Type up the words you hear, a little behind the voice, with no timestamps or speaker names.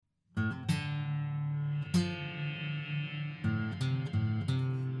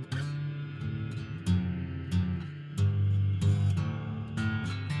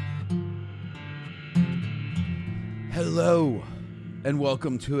Hello, and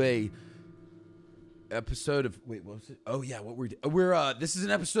welcome to a episode of what was it? Oh yeah, we're this is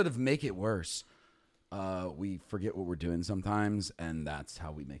an episode of Make It Worse. We forget what we're doing sometimes, and that's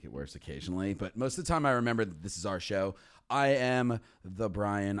how we make it worse occasionally. But most of the time, I remember that this is our show. I am the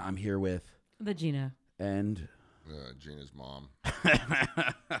Brian. I'm here with the Gina and Gina's mom.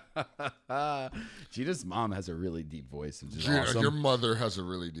 Gina's mom has a really deep voice, which is Gina, awesome. your mother has a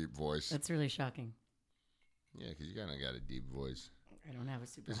really deep voice. That's really shocking. Yeah, because you kind of got a deep voice. I don't have a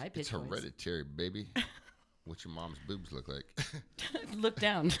super high pitched It's hereditary, baby. What your mom's boobs look like? Look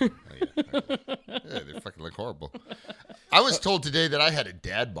down. Oh, yeah, they fucking look horrible. I was told today that I had a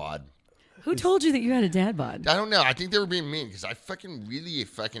dad bod. Who told you that you had a dad bod? I don't know. I think they were being mean because I really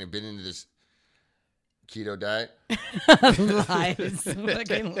have been into this keto diet. Lies.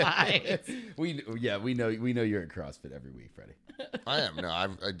 Fucking lies. We know you're at CrossFit every week, Freddie. I am. No, I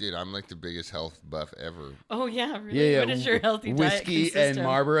did. I'm like the biggest health buff ever. Oh, yeah. Really? Yeah. What is your healthy diet Whiskey consist and of?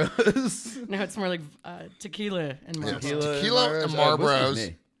 Marlboros. No, it's more like tequila and Marlboro. Tequila and Whiskey's Marlboros.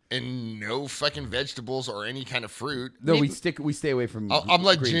 me. And no fucking vegetables or any kind of fruit. No, we stay away from. I'm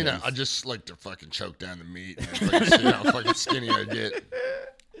like green Gina. things. I just like to fucking choke down the meat and fucking see how fucking skinny I get.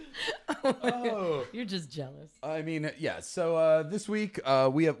 Oh. You're just jealous. I mean, yeah. So this week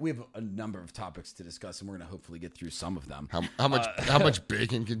we have a number of topics to discuss, and we're gonna hopefully get through some of them. How much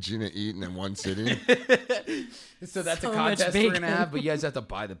bacon can Gina eat in one sitting? So that's So a much contest we're gonna bacon. have, but you guys have to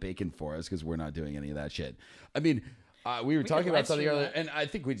buy the bacon for us because we're not doing any of that shit. I mean, we were talking can about live something stream earlier, that. and I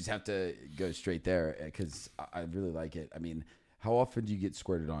think we just have to go straight there because I really like it. I mean, how often do you get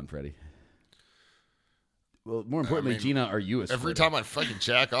squirted on, Freddie? Well, more importantly, Gina, are you a squirter? Every time I fucking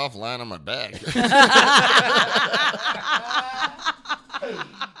jack off, lying on my back.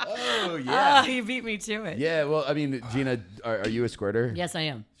 Oh yeah, You beat me to it. yeah. Well, I mean, Gina, are you a squirter? Yes, I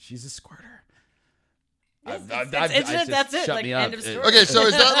am. She's a squirter. Yes, I just that's it. shut Like, me up. end of story. Okay, so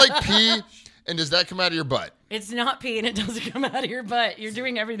is that like pee? And does that come out of your butt? It's not pee and it doesn't come out of your butt. You're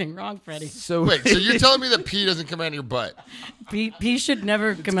doing everything wrong, Freddie. So Wait, so you're telling me that pee doesn't come out of your butt? Pee should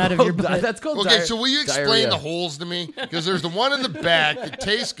never come out of your butt. That's called Okay, so will you explain diarrhea. the holes to me? Because there's the one in the back that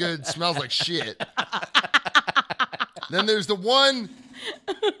tastes good, smells like shit. Then there's the one.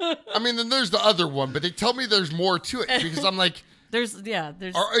 Then there's the other one, but they tell me there's more to it because I'm like, There's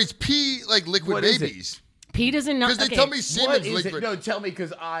is pee like liquid What is it? babies? pee doesn't not. Because they tell me What semen's is it? liquid. No, tell me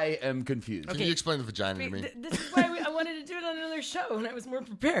because I am confused. Can you explain the vagina to me? This is why I wanted to do it on another show, and I was more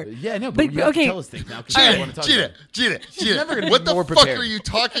prepared. Yeah, no, but you have to tell us things now because I want to talk about it. Gina, never gonna what be the more fuck prepared. are you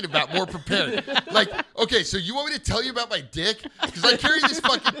talking about? More prepared? Like, okay, so you want me to tell you about my dick? Because I carry this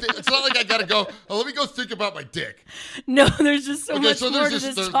fucking thing. It's not like I gotta go. Oh, let me go think about my dick. No, there's just so Okay, much so more there's to this-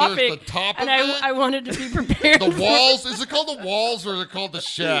 this there's topic, the top and of it. I wanted to be prepared. The walls? Is it called the walls or is it called the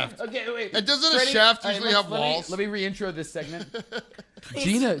shaft? Okay, wait. And doesn't a Freddie, shaft all right, usually let's- have walls? Let me reintro this segment.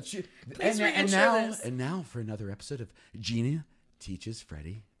 Please and reintro now this. and now for another episode of Gina teaches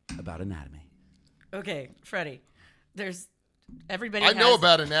Freddie about anatomy. Okay, Freddie. There's everybody. I know has-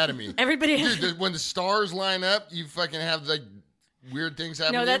 about anatomy. Everybody. Has, Dude, when the stars line up, you fucking have like weird things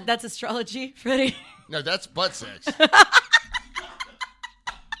happen. no, to you. that's astrology, Freddie. No, that's butt sex.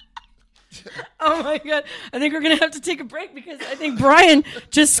 Oh my god! I think we're gonna have to take a break because I think Brian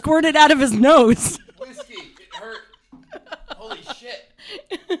just squirted out of his nose. Whiskey, it hurt. Holy shit.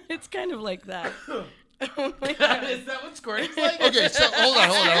 It's kind of like that. Oh my god! Is that what squirting's like? Okay, so hold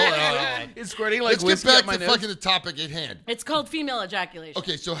on. Is squirting like Let's get whiskey back up my to nose? fucking the topic at hand. It's called female ejaculation.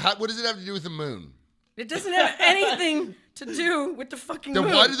 Okay, so what does it have to do with the moon? It doesn't have anything to do with the fucking Then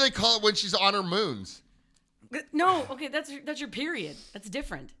moon. why do they call it when she's on her moons? No, okay, that's your period. That's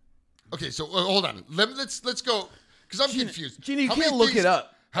different. Okay, so hold on. Let's go because I'm confused. Gina, you How can't many look things- it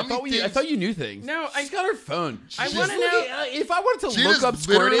up. How I many thought you knew things. No, She's got her phone. I She's want to just know. If I wanted to Gina's look up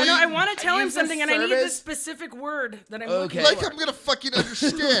squirting, literally- No, I want to tell him use the something, and I need the service. specific word that I'm Okay. looking Like for. I'm gonna fucking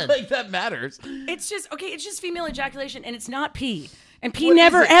understand. like that matters. It's just it's just female ejaculation, and it's not pee. And pee What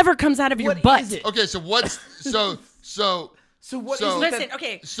never is it? ever comes out of your What butt. is it? Okay, so what's so So what So- is it Listen, that-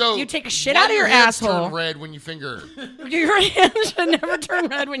 okay. so you take a shit why out do of your hands turn asshole. red when you finger her? Your hand should never turn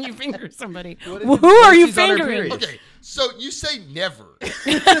red when you finger somebody. What Who if are you she's on her fingering? period? Okay, so you say never,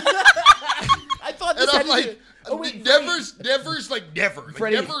 I thought and this I'm had to like, do- oh, wait, never's like never, like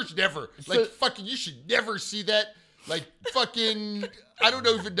Freddie. never's never, So- like fucking. You should never see that, like fucking. I don't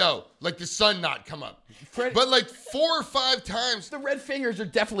even know, like the sun not come up, Freddie- but like 4 or 5 times the red fingers are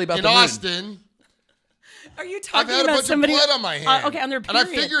definitely about in the moon. Austin. Are you I've talking had a about bunch somebody? of blood on my hand. Okay, on their And I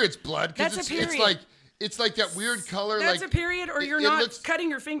period. figure it's blood because That's a it's period. It's like that weird color. That's like a period, or you're not cutting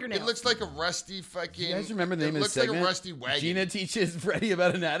your fingernails. It looks like a rusty fucking. You guys remember the name of the segment? It segment? looks like a rusty wagon. Gina teaches Freddie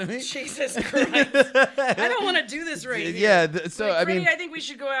about anatomy. Jesus Christ! I don't want to do this right here. Yeah, so Like, I Freddie, mean, I think we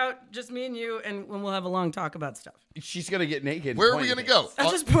should go out, just me and you, and we'll have a long talk about stuff. she's gonna get naked. Where are we gonna go? I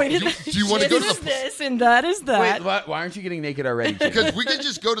just pointed. Do you want to go to This is the? this, and that is that. Wait, why aren't you getting naked already? Gina? Because we can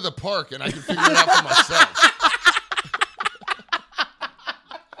just go to the park and I can figure it out for myself.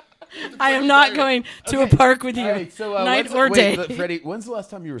 I am not going to a park with you, All right, so, night or day. Freddie, when's the last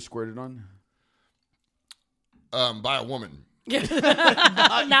time you were squirted on? By a woman. Not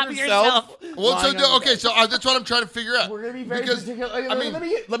for yourself. Well, so Lying on the okay, so that's what I'm trying to figure out. We're gonna be very because, particular. I mean,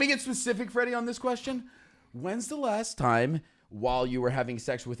 let me get specific, Freddie, on this question. When's the last time while you were having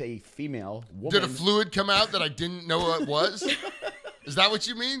sex with a female woman? did a fluid come out that I didn't know what it was? Is that what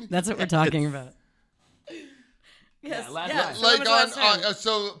you mean? That's what we're talking about. Yes. last Yeah. night. So Like when was the last time?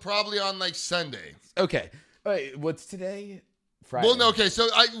 so probably on like Sunday. Okay. Wait, what's today? Friday. Well, no, okay. So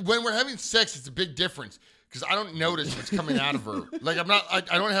when we're having sex, it's a big difference because I don't notice what's coming out of her. Like I'm not. I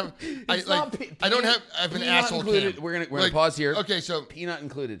don't have. It's not I don't have. I have an peanut asshole included. cam. We're gonna pause here. Okay, so Peanut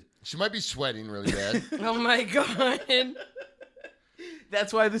included. she might be sweating really bad. Oh my god.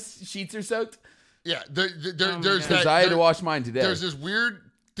 That's why the sheets are soaked. Yeah, Oh there's Because that. I had to wash mine today. There's this weird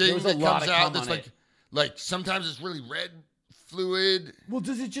thing was a that lot comes of cum out that's on like sometimes it's really red fluid. Well,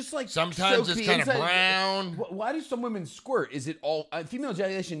 does it just like Sometimes soak it's the kind of inside? brown. Why do some women squirt? Is it all female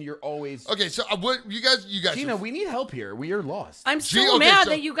ejaculation? You're always. Okay, so what you guys Gina, we need help here. We are lost. I'm so Gee, okay, mad so-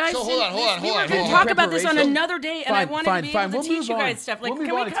 that you guys so hold didn't. on, hold on, we hold were on, going hold to on. talk about this on Preparation. another day, and I wanted to be able We'll to teach move you on. guys stuff. Like, We'll move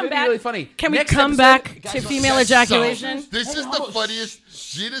can we on. It's come gonna be back? really funny. Can we Next come episode- back Guys, to so- female So, ejaculation? this is the funniest.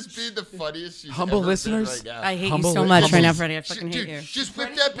 Gina's being the funniest she's Humble ever listeners, been right now. I hate Humble you so li- much humble- right now, Freddie. I fucking hate Dude, you. just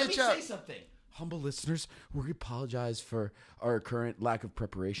whip that bitch out. something. Humble listeners, we apologize for our current lack of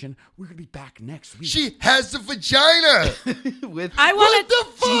preparation. We're gonna be back next week. She has a vagina. with I What want the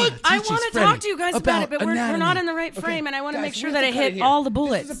fuck? I teaches want to Freddie talk to you guys about it, but we're not anatomy. in the right Okay, frame, and I want to guys, make sure we that I have to cut hit here. all the This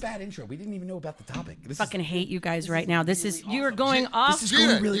bullets. is a bad intro. We didn't even know about the topic. This Fucking is, hate you guys right now. This is you are going off. is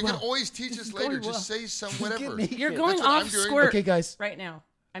Gina, going really you can well. always teach us later. going Just well. say some Just whatever. get naked. You're going That's what I'm off doing. squirt Okay, guys. right now.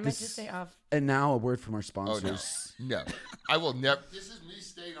 I meant to say off. And now a word from our Oh sponsors. no, I will never. This is me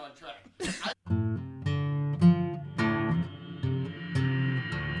staying on track.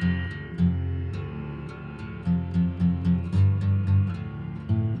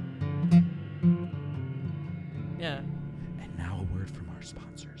 Yeah. And now a word from our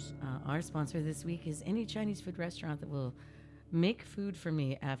sponsors. Our sponsor this week is any Chinese food restaurant that will make food for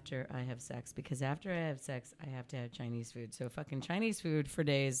me after I have sex. Because after I have sex, I have to have Chinese food. So fucking Chinese food for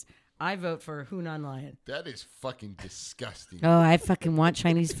days. I vote for Hunan Lion. That is fucking disgusting. Oh, I fucking want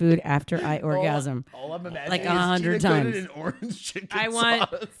Chinese food after I orgasm. All I'm imagining Like is 100 Gina coated times. in orange chicken I want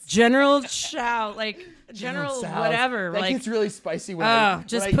sauce. General Chow, like General Salad. whatever. That like, gets really spicy when oh,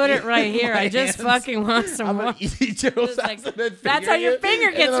 just put it right here. I just fucking want some I'm more. gonna eat General Just Tso's like, and then that's finger how your you, finger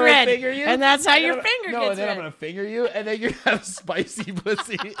and gets then I'm gonna red. finger you, And that's how and your then finger no, gets and then red. I'm gonna finger you, and then you're gonna have spicy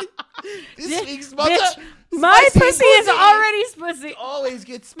pussy. This week's Bitch, sponsor, my spicy pussy is already spicy. always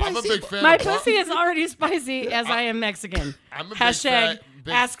gets spicy. I'm a big fan. My of bar- pussy is already spicy as I am Mexican. I'm a big Hashtag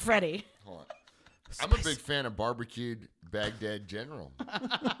big- Ask Freddie. Hold on. I'm a big fan of barbecued Baghdad General.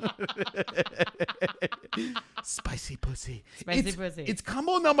 Spicy pussy. Spicy pussy. It's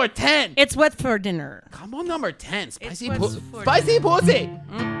combo number 10. It's what for dinner. Combo number 10. Spicy what's pussy. for Spicy pussy.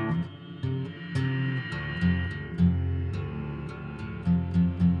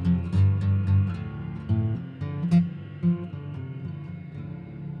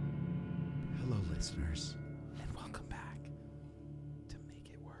 Hello, listeners, and welcome back to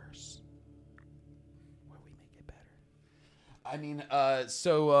Make It Worse, where we make it better. I mean,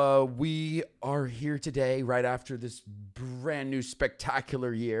 so we are here today right after this brand new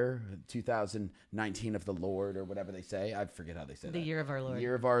spectacular year, 2019 of the Lord, or whatever they say. I forget how they say that. The year of our Lord.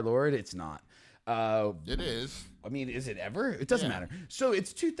 Year of our Lord. It's not. It is. I mean, is it ever? It doesn't Yeah. matter. So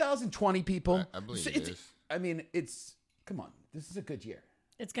it's 2020, people. I believe So it is. I mean, it's, come on. This is a good year.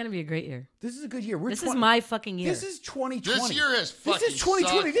 It's going to be a great year. This is a good year. We're This is my fucking year. This is 2020. This year has fucking This is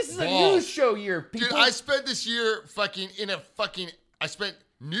 2020. sucked This is a balls. news show year, people. Dude, I spent this year fucking in a fucking. I spent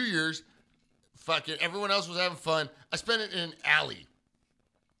New Year's fucking. Everyone else was having fun. I spent it in an alley.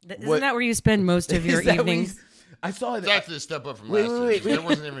 Isn't What- that where you spend most of your Is that what evenings? you- I saw It's that. actually a step up from Wait, last wait, year. wait, There wait.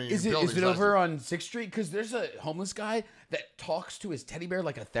 wasn't even any Is buildings it last over year. on 6th Street? Because there's a homeless guy that talks to his teddy bear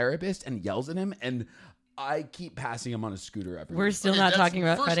like a therapist and yells at him, and I keep passing him on a scooter every We're week. still Okay, not that's- talking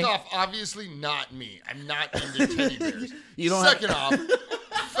about First Freddie. off, obviously not me. I'm not into teddy bears. You don't have- Second off,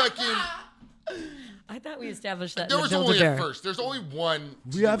 fucking. I thought we established that. There in was the only Build-A-Bear. a first. There's only one.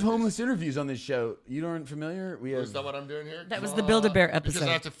 We have homeless interviews on this show. You aren't familiar? We have. Is that what I'm doing here? That was the Build-A-Bear Because episode.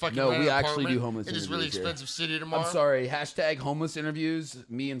 I have to fucking No, rent we an actually apartment do homeless in this really interviews here. expensive city tomorrow. I'm sorry. Hashtag homeless interviews.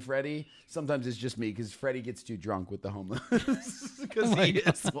 Me and Freddie. Sometimes it's just me because Freddie gets too drunk with the homeless because he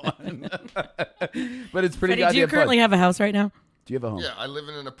is one. But it's pretty Freddie, do goddamn you currently fun. have a house right now? Do you have a home? Yeah, I live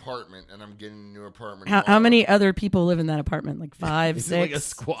in an apartment and I'm getting a new apartment. How tomorrow. many other people live in that apartment? Like 5, Is 6, it like a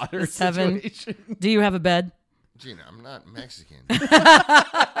squatter 7? situation? Do you have a bed? Gina, I'm not Mexican.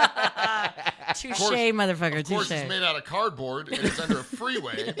 Touche, course- motherfucker. Of course, Touche. it's made out of cardboard and it's under a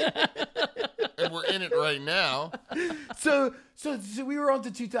freeway, and we're in it right now. So we were on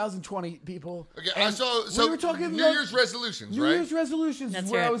to 2020, people. Okay, and so we were talking New about Year's resolutions, New right? Year's resolutions. That's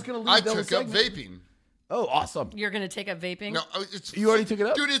is where I right. was going to I lead the whole took up segment. vaping. Oh, awesome! You're going to take up vaping? No, it's You already took it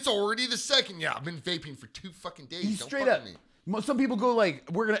up? dude. It's already the second. Yeah, I've been vaping for 2 fucking days. You Don't straight fuck up. with me. Some people go like,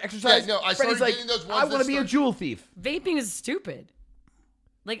 "We're going to exercise." Yeah, no, I Freddie's started like, getting those ones I want that to be a start- jewel thief. Vaping is stupid.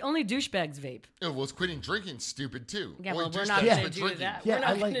 Like, only douchebags vape. Oh, well, it's quitting drinking stupid too. Yeah, Only well, we're douchebags not quit going to do drinking. that. Yeah, We're not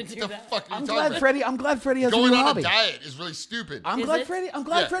I going like- to do What the that. fuck are you I'm talking glad about? Freddie has a Going new on hobby. a diet is really stupid. Is it? I'm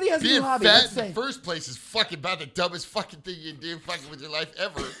glad Freddie has a Being new hobby. fat Let's in the say. first place is fucking about the dumbest fucking thing you do fucking with your life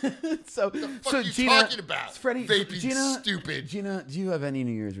ever. So, fuck so are you Gina, talking about? Freddie, Vaping's Gina, stupid. Gina, do you have any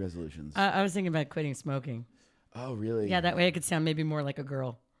New Year's resolutions? I was thinking about quitting smoking. Oh, really? Yeah, that way I could sound maybe more like a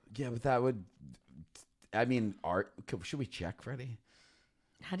girl. Yeah, but that would. I mean, art. Should we check, Freddie?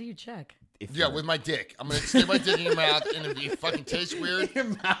 How do you check? If Yeah, you're- with my dick. I'm gonna stick my dick in your mouth, and if it fucking tastes weird, your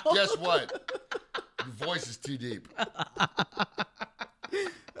mouth. guess what? Your voice is too deep.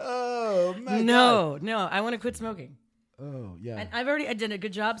 Oh my God. No, I want to quit smoking. Oh yeah. And I did a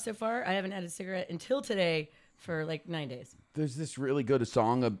good job so far. I haven't had a cigarette until today for like 9 days. There's this really good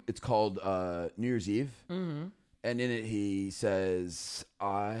song. It's called New Year's Eve, and in it he says,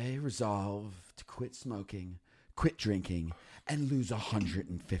 "I resolve to quit smoking, quit drinking, and lose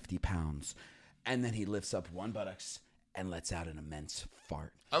 150 pounds." And then he lifts up one buttocks and lets out an immense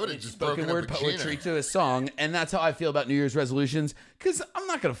fart. I would have just Spoken broken word up with poetry Gina. to a song, and that's how I feel about New Year's resolutions. Because I'm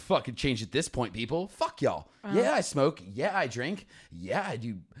not gonna fucking change at this point, people. Fuck y'all. Yeah, I smoke. Yeah, I drink. Yeah, I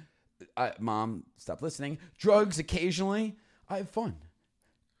do. Mom, stop listening. Drugs occasionally. I have fun.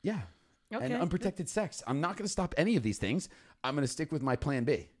 Yeah. And Okay. unprotected sex. I'm not gonna stop any of these things. I'm gonna stick with my plan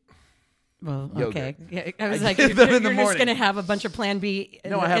B. Well, Yogurt. okay. Yeah, I was I like, give you're, them in you're the just morning. going to have a bunch of Plan B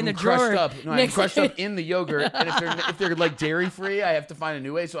in, No, I the, have in the them crushed drawer. up. No, I have them next crushed to- up in the yogurt. And if they're like dairy free, I have to find a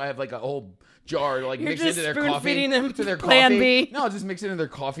new way. So I have like a whole jar to like You're mix just into their coffee. spoon-feeding them to their Plan coffee. B. No, I'll just mix it into their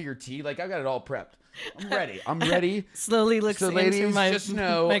coffee or tea. Like I've got it all prepped. I'm ready. I'm ready. Slowly looks So, into ladies, my, just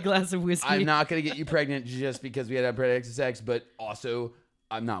know my glass of whiskey. I'm not gonna get you pregnant just because we had unprotected sex, but also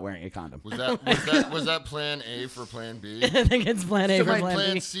I'm not wearing a condom. Was that plan A for plan B? I think it's Plan A So for my Plan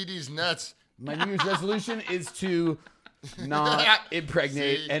Plan B. CD's nuts. My New Year's resolution is to not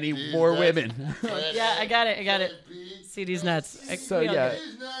impregnate any CD's more nuts. women. Yeah, I got it. Plan B. CD's nuts. So, yeah.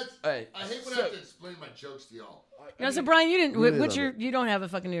 CD's nuts. Hey, I hate when so- I have to explain my jokes to y'all. No, so Brian, you didn't. Really What's love your? You don't have a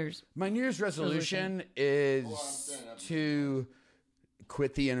fucking New Year's. My New Year's resolution is saying, to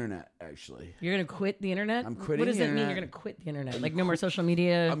quit the internet. Actually, You're gonna quit the internet. I'm quitting What does the that mean? internet. You're gonna quit the internet? Like no more social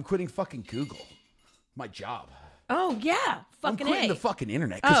media. I'm quitting fucking Google. My job. Oh yeah, I'm fucking quitting A. the fucking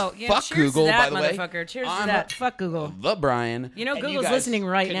internet. 'cause Oh yeah, fuck cheers Google. to that, by the way, motherfucker. Cheers I'm to that. Fuck Google. the Brian. You know and Google's guys listening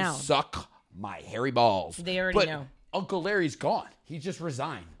right can now. Suck my hairy balls. They already but know. Uncle Larry's gone. He just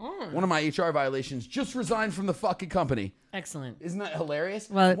resigned. One of my HR violations just resigned from the fucking company. Excellent. Isn't that hilarious?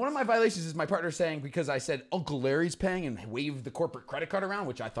 Well- One of my violations is my partner saying because I said Uncle Larry's paying and waved the corporate credit card around,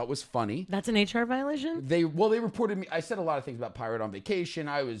 which I thought was funny. That's an HR violation. They reported me. I said a lot of things about Pirate on vacation.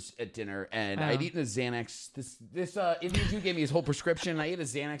 I was at dinner and I'd eaten a Xanax. This Indian dude gave me his whole prescription. I ate a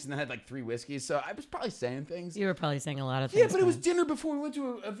Xanax and then had like 3 whiskeys. So I was probably saying things. You were probably saying a lot of Yeah, things. but it was Brian. dinner before we went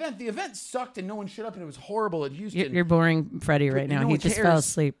to an event. The event sucked and no one showed up and it was horrible at Houston. You're boring Freddie right no now. He one just cares. fell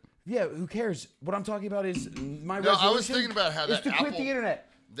asleep. Yeah, who cares? What I'm talking about is my No, resolution. I was thinking about how is that to quit Apple- the internet.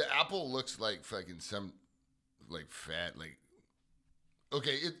 The apple looks like fucking some, like fat, like.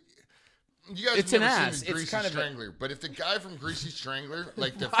 Okay, you guys It's have an never ass. seen It's Greasy kind of a- Strangler, but if the guy from Greasy Strangler,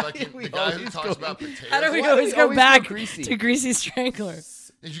 like the Why fucking do we the guy who always talks go- about potatoes, How do we Why do always we go always go back Greasy? to Greasy Strangler?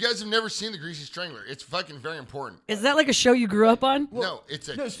 if you guys have never seen the Greasy Strangler, it's fucking very important. Is that like a show you grew up on? No, it's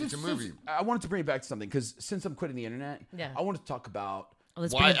a since- movie. I wanted to bring it back to something because since I'm quitting the internet, Yeah. I want to talk about.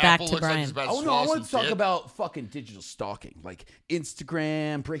 Let's Why bring it back Apple to looks like Brian. it's about to Oh no, I swallow want to some talk dick. about fucking digital stalking, like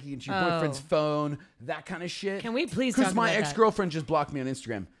Instagram, breaking into your boyfriend's Oh. phone, that kind of shit. Can we please Because talk my about that? ex-girlfriend just blocked me on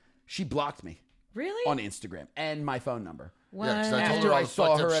Instagram. She blocked me Really? on Instagram and my phone number. What? Yeah, 'cause I told After her all I the saw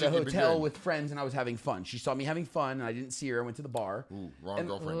fucked her up at a shit you've been hotel doing. with friends and I was having fun. She saw me having fun and I didn't see her. I went to the bar. Ooh, wrong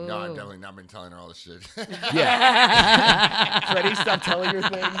girlfriend. No, I've definitely not been telling her all this shit. Yeah. Freddie, stop telling her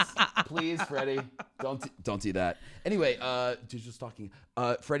things. Please, Freddie. Don't do that. Anyway, digital stalking.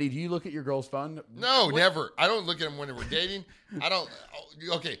 Freddie, do you look at your girl's phone? No, never. I don't look at them when we're dating. I don't.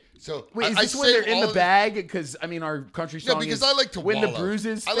 Okay, so Wait, is I this when they're save in all the of bag? Because, I mean, our country song No, because is I like to when wallow. the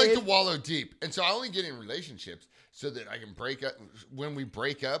bruises I like fade. to wallow deep, and so I only get in relationships so that I can break up. When we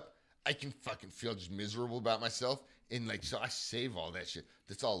break up, I can fucking feel just miserable about myself, and like so I save all that shit.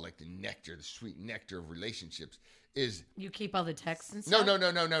 That's all like the nectar, the sweet nectar of relationships. Is You keep all the texts and no, stuff?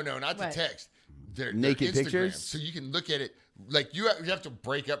 not the What? text. They're Naked Instagram. pictures? So you can look at it. Like you have to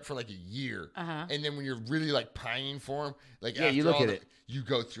break up for like a year, and then when you're really like pining for them, like Yeah, after you look all at the- it. you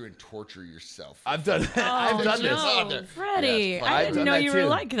go through and torture yourself. I've done that. I've Oh, done no, this. on there. Freddie. Yes, I I've didn't done know that you were too.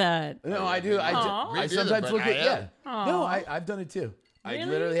 like that. No, I do. Aw. I Me sometimes neither, look but at I yeah. have. No, I've done it too. I Really?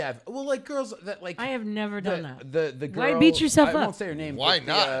 literally have. Well, like girls that like I have never done that. the girl. Why beat yourself I up? won't say her name. Why but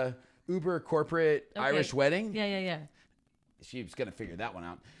not? The, Uber corporate Okay. Irish wedding. Yeah. She's gonna figure that one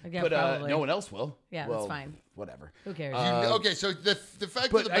out. Yeah, but probably. no one else will. Yeah, well, that's fine. Whatever. Who cares? Okay, so the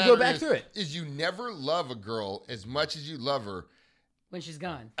fact but of the I matter go back is, through it. is you never love a girl as much as you love her When she's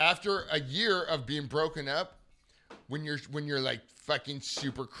gone. after a year of being broken up. When you're like fucking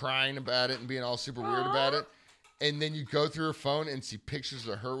super crying about it and being all super weird about it, and then you go through her phone and see pictures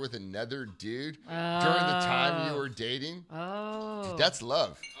of her with another dude during the time you were dating. Oh. That's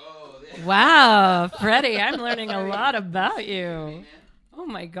love. Wow, Freddie, I'm learning a lot about you. Oh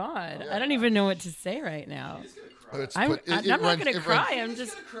my God. I don't even know what to say right now. I'm not going to cry.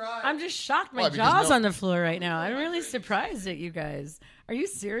 I'm just shocked. My Why? Because jaw's no- on the floor right now. I'm really surprised at you guys. Are you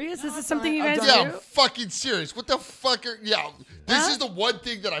serious? Is this something you I've guys done- Yeah, do? I'm fucking serious. What the fuck are, this is the one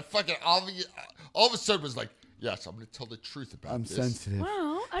thing that I fucking all of a sudden was like, yes, I'm going to tell the truth about I'm this. sensitive.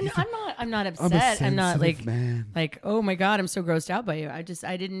 Well, I'm not I'm a upset. I'm not sensitive man. like, oh my God, I'm so grossed out by you. I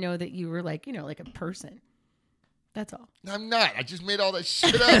didn't know that you were like, like a person. That's all. I'm not. I just made all that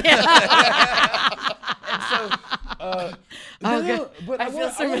shit up. Okay. But I feel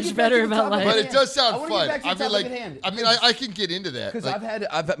so wanna much get back better to the about topic life. at But hand. it does I sound wanna fun. get back to I the mean, topic like, at hand. I mean, I can get into that. Because Like, I've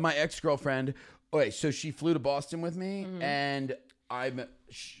had my ex girlfriend. Okay, so she flew to Boston with me, Mm-hmm. and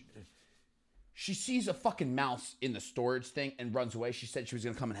she sees a fucking mouse in the storage thing and runs away. She said she was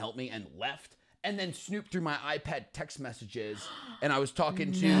gonna come and help me and left, and then snooped through my iPad text messages, and I was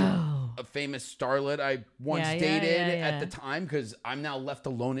talking to a famous starlet I once Yeah, dated yeah. at the time because I'm now left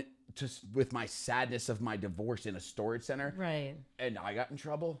alone just with my sadness of my divorce in a storage center, Right. and I got in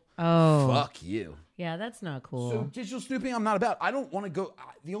trouble. Oh. Fuck you. Yeah, that's not cool. So digital snooping, I'm not about. I don't want to go.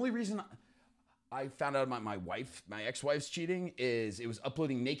 The only reason I found out my ex-wife's cheating is it was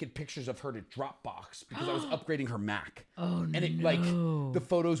uploading naked pictures of her to Dropbox because I was upgrading her Mac. Oh, and it like the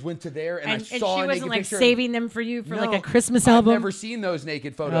photos went to there, and I and saw she a naked wasn't like picture. saving them for you for like No, a Christmas album? I've never seen those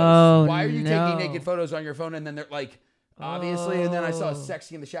naked photos. Oh, Why are you no. taking naked photos on your phone and then they're like obviously? And then I saw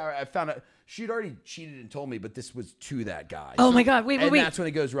sexy in the shower. I found out she'd already cheated and told me, but this was to that guy. Oh my God, wait. And that's when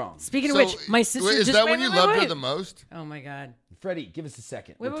it goes wrong. Speaking of so, which, my sister is just that wait, when you wait, loved her wait. the most? Oh my God. Freddie, give us a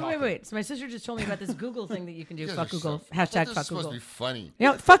second. Wait, We're wait, talking. wait. So my sister just told me about this Google thing that you can do. You guys Fuck are Google. so- Hashtag This is fuck supposed Google. to be funny. You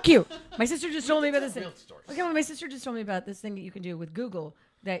know, fuck you. My sister just told me about this thing. Okay, well, my sister just told me about this thing that you can do with Google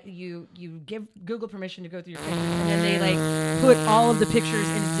that you give Google permission to go through your pictures, and then they like put all of the pictures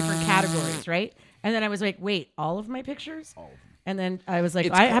into different categories, right? And then I was like, wait, all of my pictures? All of them. And then I was like,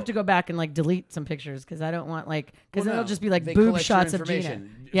 It's I called- have to go back and like delete some pictures because I don't want like because Well, then no, it'll just be like they boob collect your shots of Gina.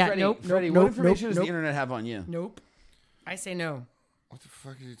 information. Yeah, Freddie, nope, Freddie, nope, what nope, information does nope, the internet have on you? Nope. I say no. What the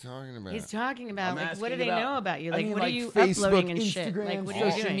fuck are you talking about? He's talking about I'm like what do asking they about- know about you? I Like mean, what like are you Facebook, uploading and shit? Instagram, Like what are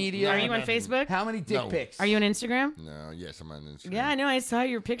you social doing? media. Are you on Facebook? How many dick No. pics? Are you on Instagram? No, yes, I'm on Instagram. Yeah, I know. I saw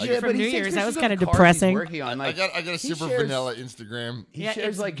your picture Yeah, from but he New takes Year's. That was pictures kind of cars he's depressing. working on. I Like, got a he super shares- vanilla Instagram. He Yeah, shares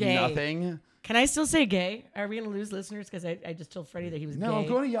it's like gay. nothing. Can I still say gay? Are we going to lose listeners? Because I just told Freddie that he was No, I'm gay.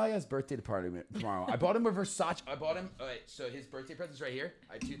 going to Yaya's birthday party tomorrow. I bought him a Versace. I bought him. All right, so his birthday present's right here.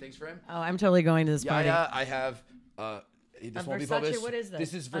 I have two things for him. Oh, I'm totally going to this party. Yaya, I have. This A won't be Versace, published. what is this?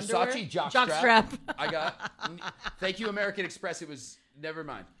 This is Underwear? Versace jock Jockstrap. I got. Thank you, American Express. It was never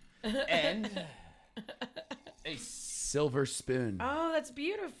mind. And a silver spoon. Oh, that's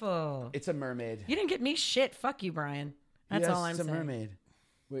beautiful. It's a mermaid. You didn't get me shit. Fuck you, Brian. That's Yes, all I'm it's a saying. mermaid.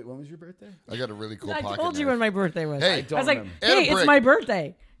 Wait, when was your birthday? I got a really cool I pocket told you knife. when my birthday was. Hey, I don't was like, remember. And a hey, it's brick. my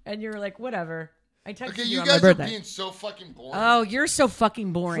birthday. And you were like, whatever. I texted Okay, you you on my guys are birthday. being so fucking boring. Oh, you're so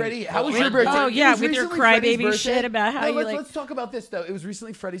fucking boring. Freddie, how was Wait, your birthday? oh, It yeah, was with your recently Freddie's crybaby birthday. shit about how No, you, let's, like- let's talk about this though. It was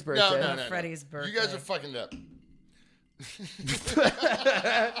recently Freddie's birthday. no, no, no. Freddie's birthday. You guys are fucking it up.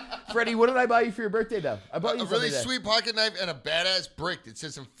 Freddie, what did I buy you for your birthday, though? I bought you A really something sweet pocket knife and a badass brick that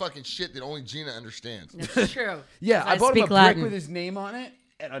says some fucking shit that only Gina understands. That's true. Yeah, 'Cause I bought him a speak brick Latin. with his name on it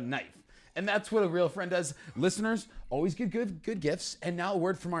and a knife. And that's what a real friend does. Listeners, always get good gifts. And now a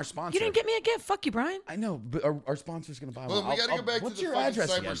word from our sponsor. You didn't get me a gift. Fuck you, Brian. I know, but our sponsor's going to buy Well, one. we got to go back to what's the your fucking address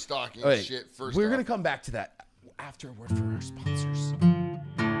cyber again? stalking Wait, shit first. We're off. going to come back to that after a word from our sponsors.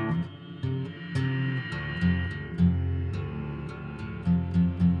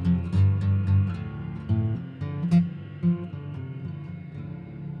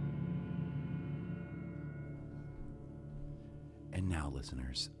 And now,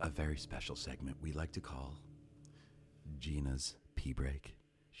 listeners, a very special segment we like to call Gina's Pee Break.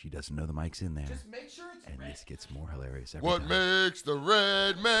 She doesn't know the mic's in there. Just make sure it's and red. This gets more hilarious every What time. makes the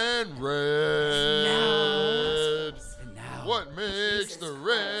red man red? And now, What makes the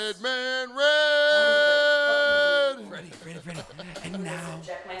red man red? Freddie. And now,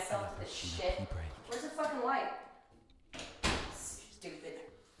 Subject myself to this shit. Pee Break. Where's the fucking light? Stupid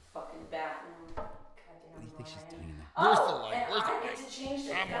fucking bathroom. Goddamn. What do you think she's doing in there? Where's the light? Where's the I light? get to change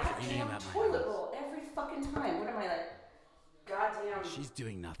the worrying goddamn about my toilet house. bowl every fucking time. What am I like? Goddamn. She's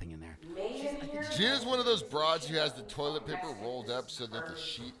doing nothing in there. Made in here. Gina's one of those broads who has the toilet paper rolled up so that the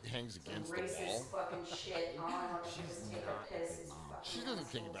sheet hangs against the Racist wall. fucking shit. All I want to do is take a piss. It's fucking She doesn't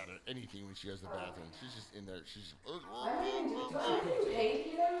think about it anything when she goes to the bathroom. She's just in there. She's. Do I get paid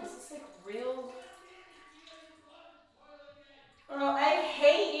here? Is this like real? Oh, I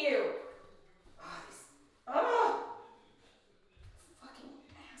hate you. Oh, fucking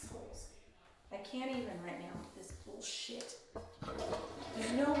assholes. I can't even right now. This bullshit.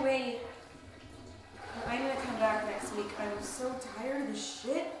 There's no way. I'm gonna come back next week. I'm so tired of this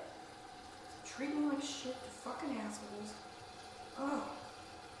shit. Treat me like shit, you fucking assholes. Oh.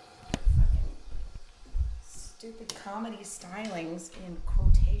 Fucking stupid comedy stylings in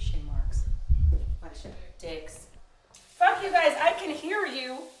quotation marks. Bunch of dicks. Fuck you guys, I can hear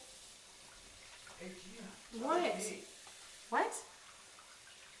you. What? What?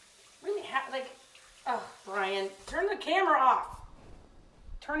 Really? Oh, Brian, turn the camera off.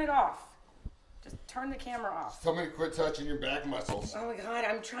 Turn it off. Just turn the camera off. Tell me to quit touching your back muscles. Oh my god,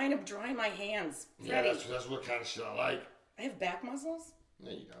 I'm trying to dry my hands. Yeah, Freddie, that's what kind of shit I like. I have back muscles?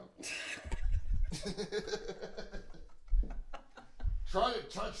 No, you don't. Try to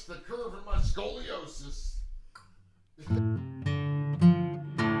touch the curve in my scoliosis.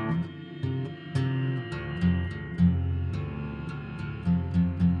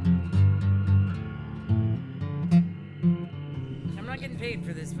 I'm not getting paid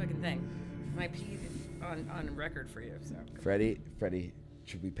for this fucking thing. I peed on record for you, so. Freddie,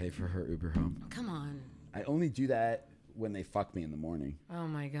 should we pay for her Uber home? Come on. I only do that when they fuck me in the morning. Oh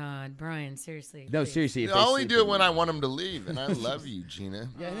my god, Brian, seriously. No, please. seriously. If I they only sleep do it with when me. I want them to leave, and I love you, Gina.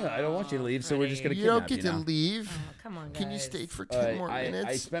 Yeah, no, I don't want you to leave, so we're just gonna You kidnap don't get to now. leave. Oh, come on, guys. Can you stay for 10 more I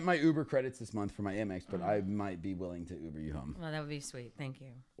minutes? spent my Uber credits this month for my Amex, but I might be willing to Uber you home Well, that would be sweet. Thank you.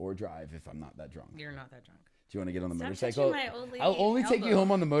 or drive if I'm not that drunk. You're not that drunk. Do you want to get on the Stop motorcycle? touching my old lady I'll only take you elbow.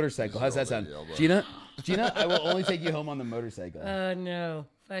 home on the motorcycle. How's that sound, old lady Gina? Gina, I will only take you home on the motorcycle. Oh no.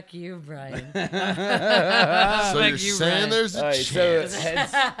 Fuck you, Brian. So Fuck you're you, saying Brian. there's a All right, so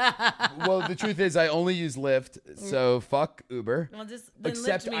chance. well, the truth is, I only use Lyft, so fuck Uber. Well, just then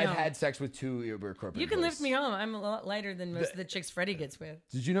Except lift me I've home. had sex with 2 Uber corporate. You can employees. lift me home. I'm a lot lighter than most of the chicks Freddie gets with.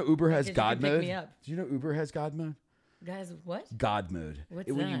 Did you know Uber has Because you God can pick mode? me up. Did you know Uber has God mode? Guys, what? God mode. What's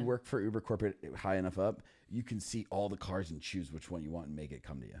When you that? work for Uber corporate high enough up, you can see all the cars and choose which one you want and make it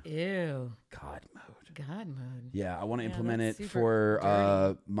come to you. Ew. God mode. God mode. Yeah, I want to Yeah, implement it that's for super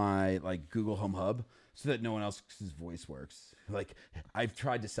dirty. my Google Home Hub so that no one else's voice works. Like I've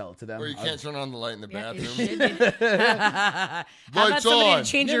tried to sell it to them. Or you can't turn on the light in the Yeah, it bathroom. should be. How about Lights somebody on. to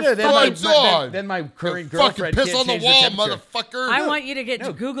change No, your no, then fucking... Lights on. Then my current You fucking girlfriend piss can't on the change wall, temperature. motherfucker. I want you to get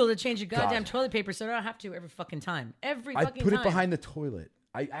No. Google to change your goddamn God. toilet paper so I don't have to every fucking time. Every I fucking put time. it behind the toilet.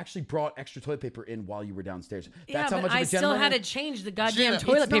 I actually brought extra toilet paper in while you were downstairs. Yeah, That's how but much of I a still gentleman had I to am. change the goddamn Gina,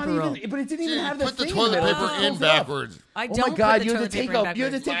 toilet It's not paper roll. even, but it didn't even Gina, have the put the thing toilet in the middle. paper It in pulls up. backwards. I Oh don't my god, put the you had toilet to take paper in a you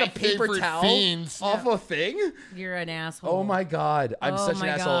had to backwards. take My a paper favorite towel fiends. off a thing. You're an asshole. Oh my god, I'm Oh such an my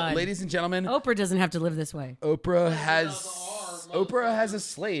asshole. God. Ladies and gentlemen, Oprah doesn't have to live this way. Oprah has a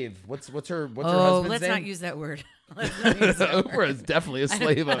slave. What's her Oh, husband's let's name? not use that word. Let's not use that word. Oprah is definitely a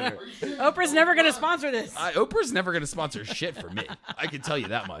slave owner. Oprah's never going to sponsor this. Oprah's never going to sponsor shit for me. I can tell you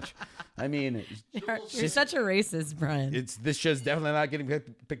that much. I mean, You're such a racist, Brian. this show's definitely not getting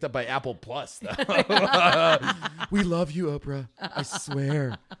picked up by Apple Plus, though. We love you, Oprah. I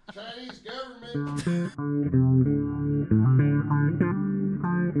swear. Chinese government.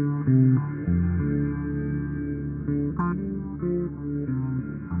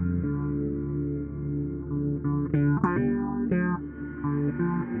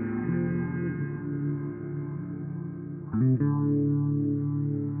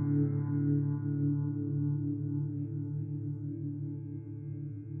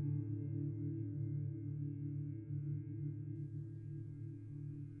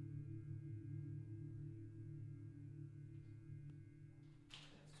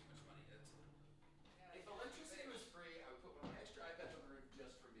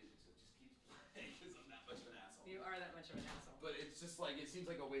 much of an asshole. But it's just like, it seems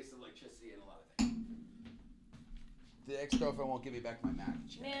like a waste of electricity and a lot of things. The ex-girlfriend won't give me back my Mac.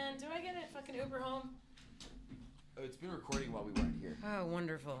 Man, do I get a fucking Uber home? Oh, it's been recording while we weren't here. Oh,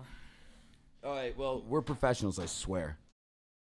 wonderful. All right, well, we're professionals, I swear.